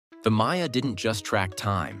The Maya didn't just track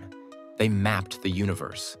time, they mapped the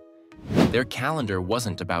universe. Their calendar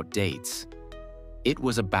wasn't about dates. It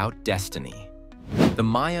was about destiny. The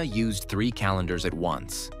Maya used 3 calendars at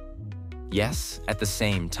once. Yes, at the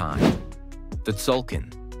same time. The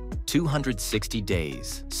Tzolk'in, 260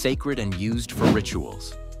 days, sacred and used for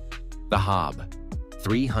rituals. The Haab,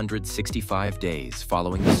 365 days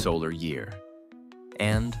following the solar year.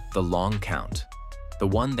 And the long count, the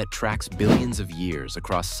one that tracks billions of years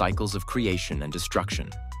across cycles of creation and destruction.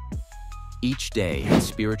 Each day had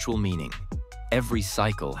spiritual meaning. Every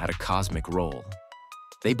cycle had a cosmic role.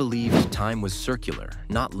 They believed time was circular,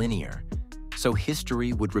 not linear, so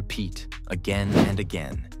history would repeat again and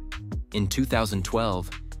again. In 2012,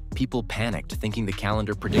 people panicked thinking the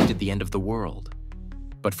calendar predicted the end of the world.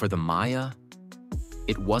 But for the Maya,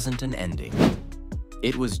 it wasn't an ending.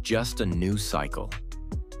 It was just a new cycle.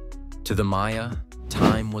 To the Maya,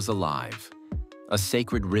 time was alive, a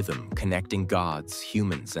sacred rhythm connecting gods,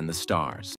 humans, and the stars.